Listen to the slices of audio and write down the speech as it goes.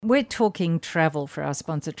we're talking travel for our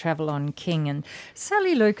sponsor, Travel on King. And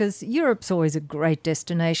Sally Lucas, Europe's always a great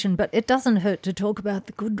destination, but it doesn't hurt to talk about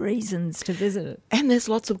the good reasons to visit it. And there's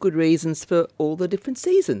lots of good reasons for all the different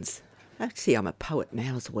seasons. Actually, I'm a poet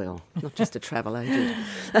now as well, not just a travel agent.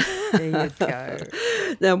 There you go.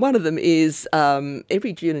 Now, one of them is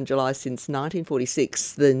every June and July since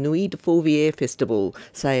 1946, the Nuit de Fourvière Festival,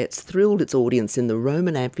 it's thrilled its audience in the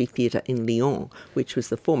Roman Amphitheatre in Lyon, which was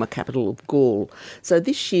the former capital of Gaul. So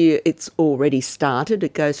this year it's already started.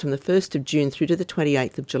 It goes from the 1st of June through to the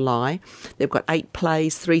 28th of July. They've got 8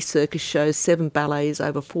 plays, 3 circus shows, 7 ballets,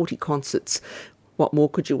 over 40 concerts. What more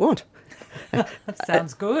could you want?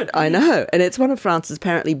 Sounds good. I know. And it's one of France's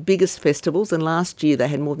apparently biggest festivals. And last year they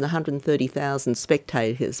had more than 130,000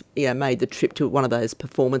 spectators made the trip to one of those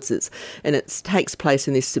performances. And it takes place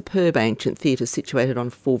in this superb ancient theatre situated on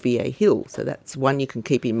Fourvière Hill. So that's one you can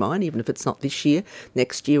keep in mind, even if it's not this year,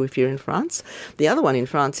 next year if you're in France. The other one in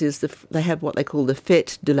France is they have what they call the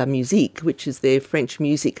Fête de la Musique, which is their French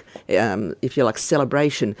music, if you like,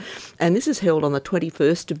 celebration. And this is held on the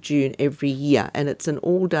 21st of June every year. And it's an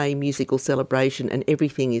all-day musical celebration, and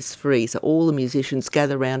everything is free. So all the musicians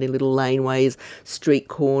gather around in little laneways, street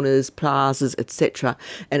corners, plazas, etc.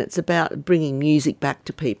 And it's about bringing music back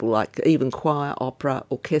to people, like even choir, opera,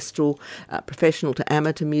 orchestral, professional to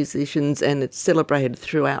amateur musicians, and it's celebrated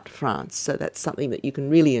throughout France. So that's something that you can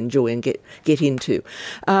really enjoy and get into.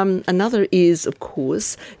 Another is, of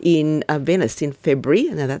course, in Venice in February.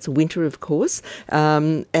 Now that's winter, of course,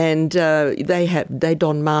 and they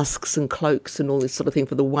don masks and cloaks and all this sort of thing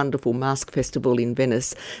for the wonderful Mask Festival in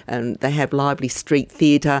Venice, and they have lively street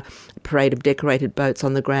theatre, a parade of decorated boats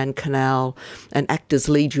on the Grand Canal, and actors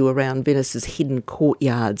lead you around Venice's hidden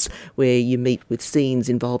courtyards where you meet with scenes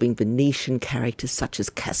involving Venetian characters such as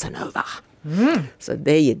Casanova. So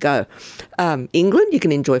there you go. England, you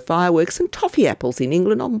can enjoy fireworks and toffee apples in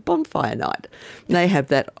England on Bonfire Night. They have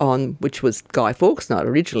that on, which was Guy Fawkes Night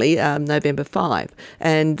originally, November 5.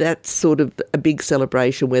 And that's sort of a big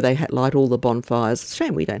celebration where they light all the bonfires.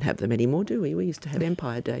 Shame we don't have them anymore, do we? We used to have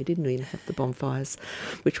Empire Day, didn't we, and have the bonfires,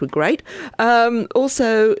 which were great.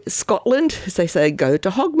 Also, Scotland, as they say, go to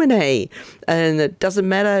Hogmanay. And it doesn't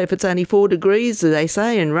matter if it's only 4 degrees, as they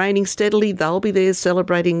say, and raining steadily, they'll be there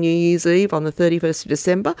celebrating New Year's Eve on the 31st of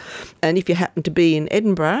December. And if you happen to be in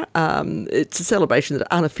Edinburgh, it's a celebration that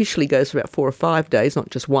unofficially goes for about 4 or 5 days, not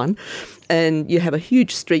just one. And you have a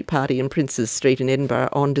huge street party in Princes Street in Edinburgh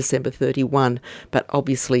on December 31, but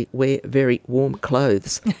obviously wear very warm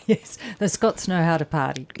clothes. Yes, the Scots know how to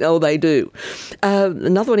party. Oh, they do.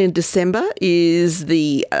 Another one in December is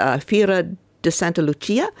the Fira de Santa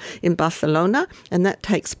Lucia in Barcelona, and that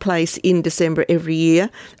takes place in December every year,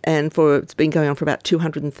 and it's been going on for about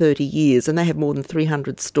 230 years, and they have more than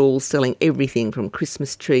 300 stalls selling everything from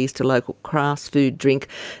Christmas trees to local crafts, food, drink,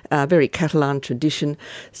 very Catalan tradition,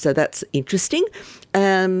 so that's interesting.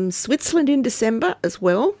 Switzerland in December as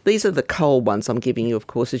well. These are the cold ones I'm giving you, of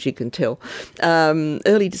course, as you can tell.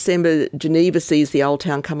 Early December, Geneva sees the old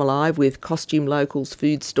town come alive with costume locals,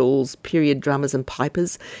 food stalls, period drummers and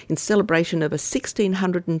pipers in celebration of a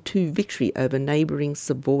 1602 victory over neighbouring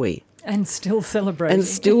Savoy. And still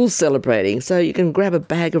celebrating. So you can grab a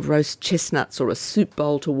bag of roast chestnuts or a soup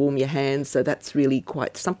bowl to warm your hands. So that's really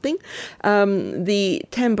quite something. The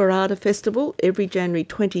Tamborada Festival, every January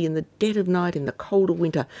 20 in the dead of night in the colder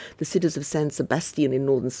winter, the cities of San Sebastian in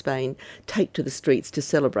northern Spain take to the streets to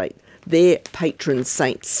celebrate their patron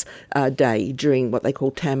saint's day during what they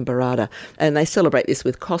call Tamborada. And they celebrate this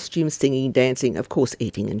with costumes, singing, dancing, of course,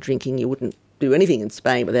 eating and drinking. You wouldn't do anything in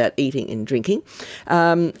Spain without eating and drinking.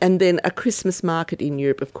 And then a Christmas market in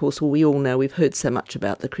Europe, of course. Well, we all know, we've heard so much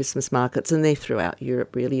about the Christmas markets, and they're throughout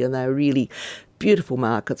Europe, really, and they're really beautiful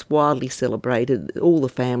markets, widely celebrated. All the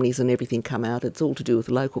families and everything come out. It's all to do with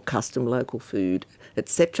local custom, local food,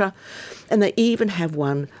 etc. And they even have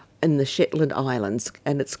one in the Shetland Islands,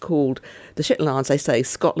 and it's called the Shetland Islands. They say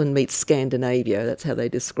Scotland meets Scandinavia. That's how they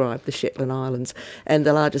describe the Shetland Islands. And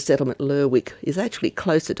the largest settlement, Lerwick, is actually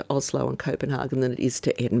closer to Oslo and Copenhagen than it is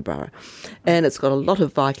to Edinburgh. And it's got a lot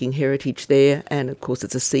of Viking heritage there, and of course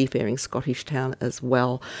it's a seafaring Scottish town as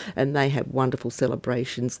well, and they have wonderful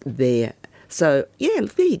celebrations there. So, yeah,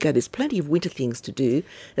 there you go. There's plenty of winter things to do,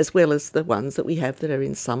 as well as the ones that we have that are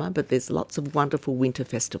in summer, but there's lots of wonderful winter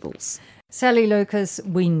festivals. Sally Lucas,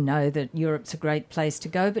 we know that Europe's a great place to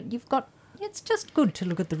go, but you've got It's just good to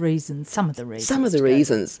look at the reasons, some of the reasons. Some of the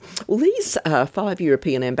reasons. Well, these 5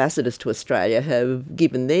 European ambassadors to Australia have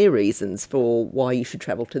given their reasons for why you should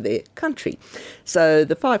travel to their country. So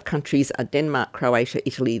the 5 countries are Denmark, Croatia,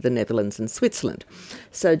 Italy, the Netherlands and Switzerland.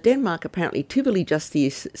 So Denmark, apparently Tivoli just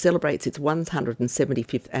celebrates its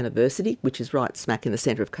 175th anniversary, which is right smack in the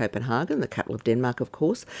centre of Copenhagen, the capital of Denmark, of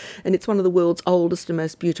course, and it's one of the world's oldest and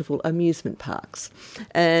most beautiful amusement parks.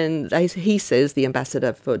 And he says, the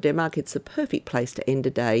ambassador for Denmark, it's a perfect place to end a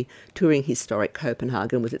day touring historic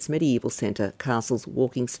Copenhagen with its medieval centre, castles,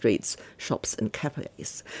 walking streets, shops and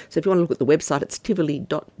cafes. So if you want to look at the website, it's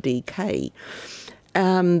tivoli.dk.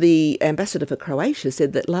 The ambassador for Croatia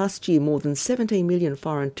said that last year more than 17 million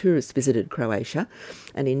foreign tourists visited Croatia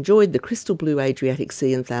and enjoyed the crystal blue Adriatic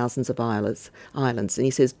Sea and thousands of islands. And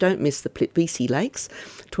he says, don't miss the Plitvice Lakes,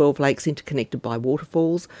 12 lakes interconnected by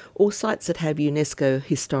waterfalls, or sites that have UNESCO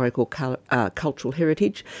historical cultural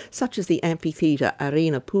heritage, such as the amphitheatre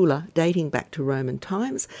Arena Pula, dating back to Roman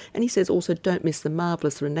times. And he says also don't miss the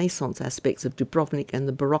marvellous Renaissance aspects of Dubrovnik and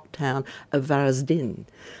the Baroque town of Varazdin.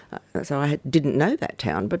 So I didn't know that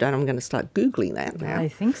town, but I'm going to start Googling that now. I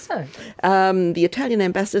think so. The Italian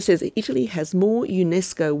ambassador says Italy has more UNESCO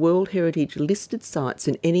World Heritage listed sites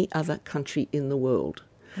than any other country in the world.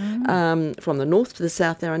 From the north to the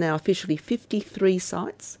south, there are now officially 53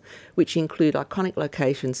 sites, which include iconic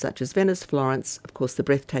locations such as Venice, Florence, of course the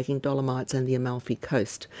breathtaking Dolomites and the Amalfi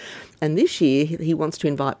Coast. And this year he wants to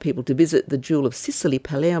invite people to visit the Jewel of Sicily,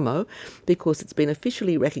 Palermo, because it's been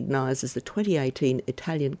officially recognised as the 2018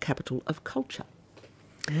 Italian Capital of Culture.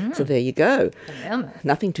 So there you go. Palermo.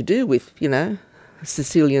 Nothing to do with,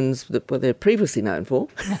 Sicilians that they're previously known for.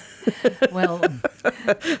 Well,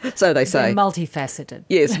 so they say. they're multifaceted.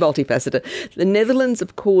 Yes, multifaceted. The Netherlands,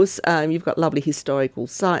 of course, you've got lovely historical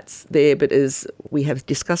sites there, but as we have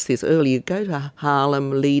discussed this earlier, go to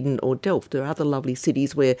Haarlem, Leiden or Delft. There are other lovely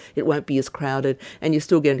cities where it won't be as crowded and you're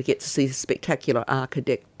still going to get to see spectacular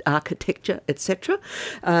architecture, etc.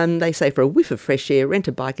 They say for a whiff of fresh air, rent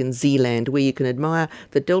a bike in Zeeland where you can admire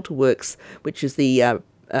the Delta Works, which is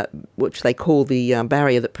which they call the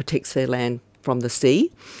barrier that protects their land from the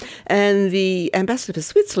sea. And the ambassador for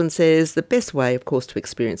Switzerland says the best way, of course, to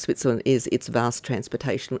experience Switzerland is its vast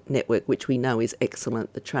transportation network, which we know is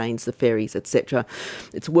excellent, the trains, the ferries, etc.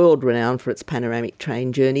 It's world-renowned for its panoramic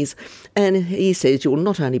train journeys. And he says you will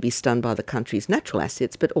not only be stunned by the country's natural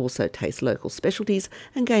assets, but also taste local specialties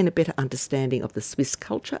and gain a better understanding of the Swiss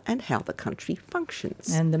culture and how the country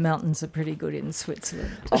functions. And the mountains are pretty good in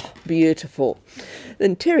Switzerland. Oh, beautiful.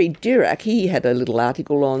 Then Terry Dirac, he had a little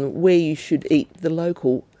article on where you should eat the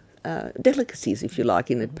local delicacies, if you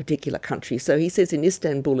like, in a particular country. So he says in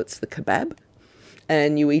Istanbul it's the kebab,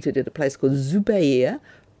 and you eat it at a place called Zubair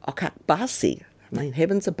Akakbasi. I mean,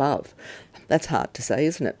 heavens above. That's hard to say,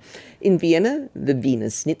 isn't it? In Vienna, the Wiener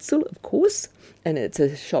Schnitzel, of course, and it's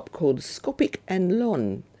a shop called Skopik and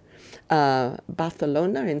Lon.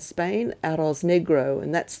 Barcelona in Spain, Arroz Negro,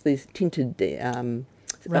 and that's the tinted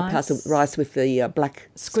part of rice with the black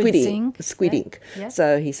squid ink. Yeah.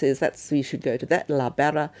 So he says you should go to that. La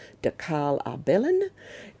Barra de Carl Arbellen.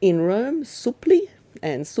 In Rome, Suppli.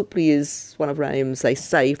 And Suppli is one of Rome's, they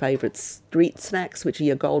say, favourite street snacks, which are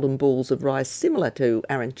your golden balls of rice similar to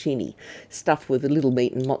arancini, stuffed with a little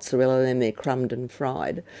meat and mozzarella, and then they're crumbed and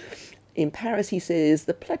fried. In Paris, he says,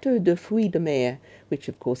 the plateau de fruits de mer, which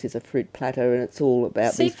of course is a fruit platter, and it's all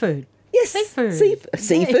about seafood. Yes, seafood.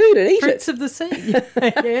 Seafood and eat Fruits it. of the sea.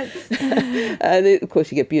 Yes. And then, of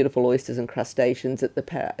course, you get beautiful oysters and crustaceans at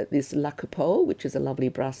this La Coupole, which is a lovely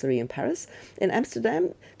brasserie in Paris. In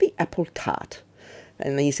Amsterdam, the apple tart.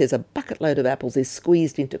 And he says a bucket load of apples is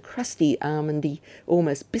squeezed into crusty, almondy,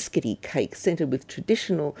 almost biscuity cake scented with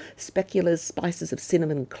traditional speculas, spices of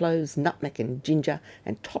cinnamon, cloves, nutmeg and ginger,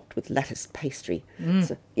 and topped with latticed pastry.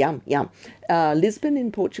 So, yum, yum. Lisbon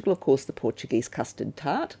in Portugal, of course, the Portuguese custard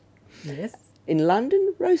tart. Yes. In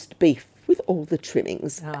London, roast beef with all the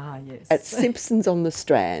trimmings. Ah, yes. At Simpsons on the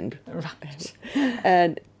Strand. Right.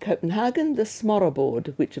 And Copenhagen, the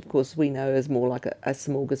smørrebrød, which of course we know is more like a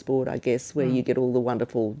smorgasbord, I guess, where you get all the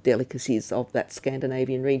wonderful delicacies of that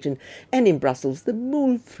Scandinavian region. And in Brussels, the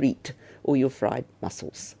mullfriet, or your fried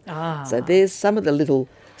mussels. Ah. So there's some of the little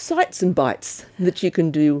sights and bites that you can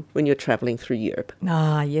do when you're travelling through Europe.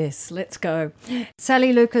 Ah, yes, let's go.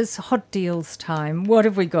 Sally Lucas, hot deals time. What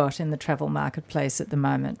have we got in the travel marketplace at the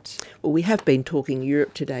moment? Well, we have been talking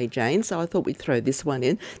Europe today, Jane, so I thought we'd throw this one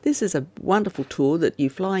in. This is a wonderful tour that you're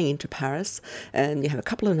flying into Paris and you have a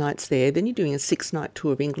couple of nights there. Then you're doing a 6-night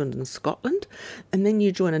tour of England and Scotland. And then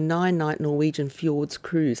you join a 9-night Norwegian fjords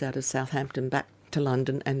cruise out of Southampton back to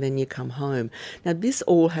London, and then you come home. Now, this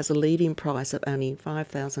all has a lead-in price of only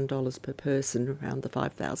 $5,000 per person, around the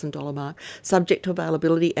 $5,000 mark, subject to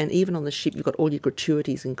availability, and even on the ship you've got all your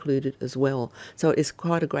gratuities included as well. So it's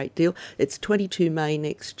quite a great deal. It's 22 May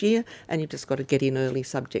next year, and you've just got to get in early,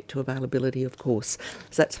 subject to availability, of course.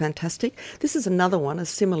 So that's fantastic. This is another one, a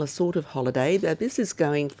similar sort of holiday. This is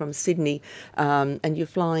going from Sydney, and you're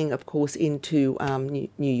flying, of course, into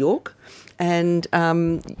New York, and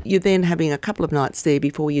you're then having a couple of nights there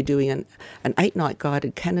before you're doing an 8-night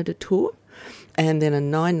guided Canada tour, and then a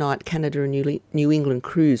 9-night Canada and New England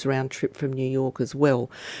cruise round trip from New York as well.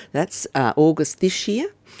 That's August this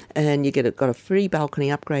year, and you got a free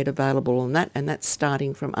balcony upgrade available on that, and that's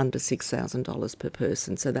starting from under $6,000 per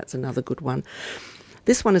person, so that's another good one.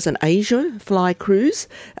 This one is an Asia Fly cruise,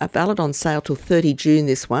 valid on sale till 30 June,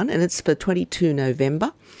 this one, and it's for 22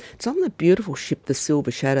 November. It's on the beautiful ship, the Silver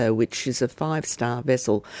Shadow, which is a 5-star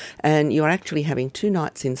vessel, and you're actually having 2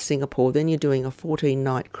 nights in Singapore, then you're doing a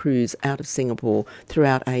 14-night cruise out of Singapore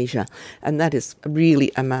throughout Asia, and that is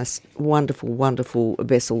really a most wonderful, wonderful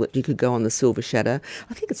vessel that you could go on the Silver Shadow.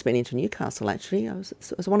 I think it's been into Newcastle, actually.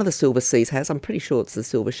 It's one of the Silver Seas has. I'm pretty sure it's the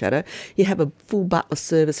Silver Shadow. You have a full butler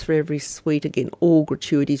service for every suite, again, all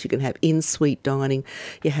gratuities. You can have in-suite dining.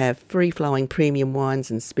 You have free-flowing premium wines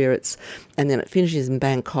and spirits, and then it finishes in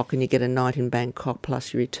Bangkok, and you get a night in Bangkok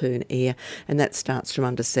plus your return air, and that starts from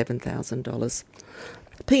under $7,000.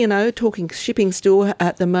 P&O, talking shipping still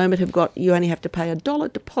at the moment, you only have to pay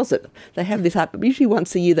 $1 deposit. They have this up, usually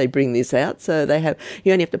once a year they bring this out, so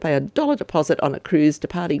you only have to pay $1 deposit on a cruise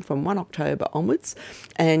departing from 1 October onwards,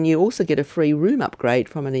 and you also get a free room upgrade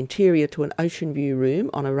from an interior to an ocean view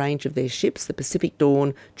room on a range of their ships, the Pacific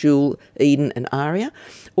Dawn, Jewel, Eden and Aria,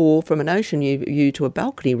 or from an ocean view to a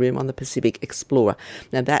balcony room on the Pacific Explorer.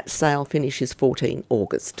 Now that sale finishes 14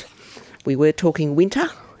 August. We were talking winter.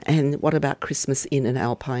 And what about Christmas in an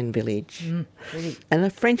Alpine village? And a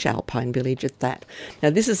French Alpine village at that. Now,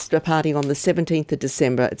 this is departing on the 17th of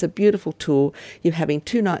December. It's a beautiful tour. You're having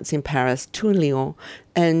 2 nights in Paris, 2 in Lyon,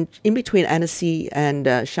 and in between Annecy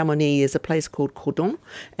and Chamonix is a place called Cordon,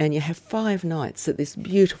 and you have 5 nights at this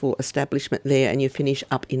beautiful establishment there, and you finish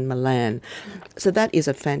up in Milan. So that is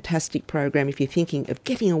a fantastic program if you're thinking of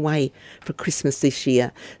getting away for Christmas this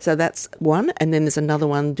year. So that's one, and then there's another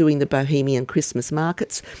one doing the Bohemian Christmas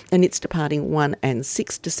markets, and it's departing 1 and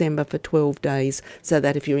 6 December for 12 days, so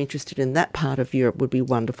that if you're interested in that part of Europe would be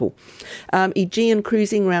wonderful. Aegean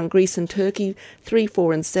cruising around Greece and Turkey, 3,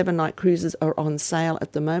 4 and 7 night cruises are on sale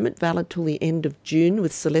at the moment, valid till the end of June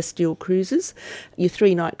with Celestial Cruises. Your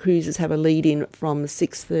 3-night cruises have a lead-in from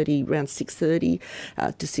around 6:30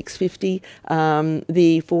 to 6:50.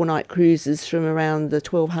 The 4-night cruises from around the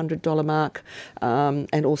 $1,200 mark,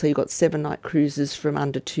 and also you've got 7-night cruises from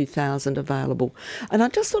under $2,000 available. And I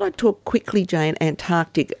just thought I'd talk quickly, Jane,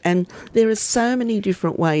 Antarctic, and there are so many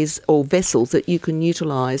different ways or vessels that you can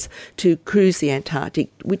utilise to cruise the Antarctic,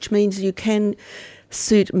 which means you can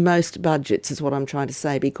suit most budgets, is what I'm trying to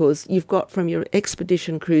say, because you've got from your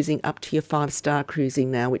expedition cruising up to your 5-star cruising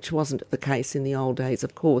now, which wasn't the case in the old days,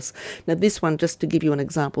 of course. Now this one, just to give you an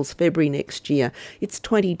example, is February next year. It's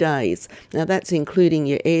 20 days. Now that's including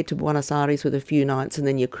your air to Buenos Aires with a few nights, and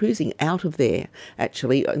then you're cruising out of there,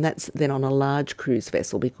 actually, and that's then on a large cruise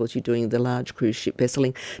vessel, because you're doing the large cruise ship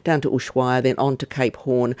vesseling down to Ushuaia, then on to Cape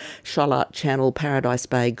Horn, Cholat Channel, Paradise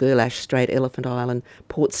Bay, Gerlache Strait, Elephant Island,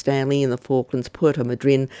 Port Stanley in the Falklands, Puerto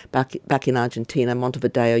Madryn, back in Argentina,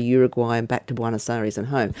 Montevideo, Uruguay, and back to Buenos Aires and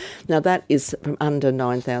home. Now that is from under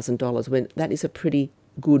 $9,000. When that is a pretty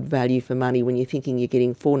good value for money when you're thinking you're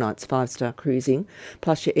getting 4 nights 5-star cruising,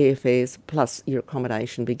 plus your airfares, plus your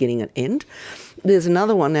accommodation beginning and end. There's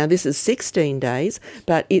another one now. This is 16 days,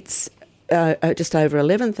 but it's just over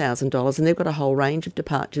 $11,000, and they've got a whole range of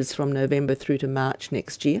departures from November through to March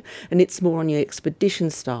next year, and it's more on your expedition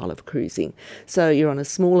style of cruising. So you're on a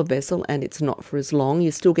smaller vessel, and it's not for as long.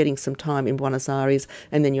 You're still getting some time in Buenos Aires,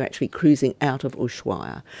 and then you're actually cruising out of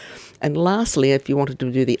Ushuaia. And lastly, if you wanted to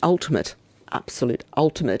do the absolute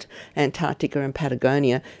ultimate Antarctica and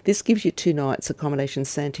Patagonia, this gives you 2 nights accommodation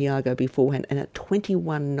Santiago beforehand, and a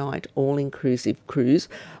 21-night all-inclusive cruise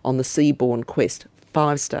on the Seabourn Quest,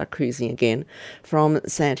 5-star cruising again, from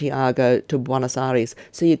Santiago to Buenos Aires.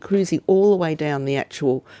 So you're cruising all the way down the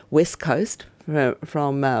actual west coast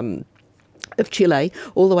of Chile,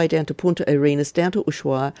 all the way down to Punta Arenas, down to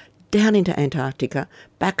Ushuaia, down into Antarctica,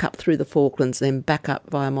 back up through the Falklands, then back up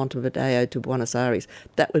via Montevideo to Buenos Aires.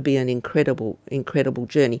 That would be an incredible, incredible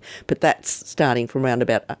journey. But that's starting from around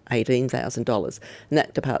about $18,000, and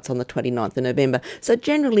that departs on the 29th of November. So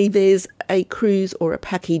generally there's a cruise or a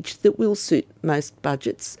package that will suit most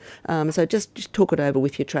budgets. So just talk it over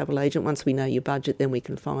with your travel agent. Once we know your budget, then we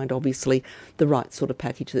can find, obviously, the right sort of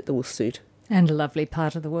package that will suit. And a lovely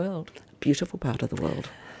part of the world. Beautiful part of the world.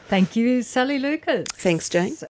 Thank you, Sally Lucas. Thanks, Jane.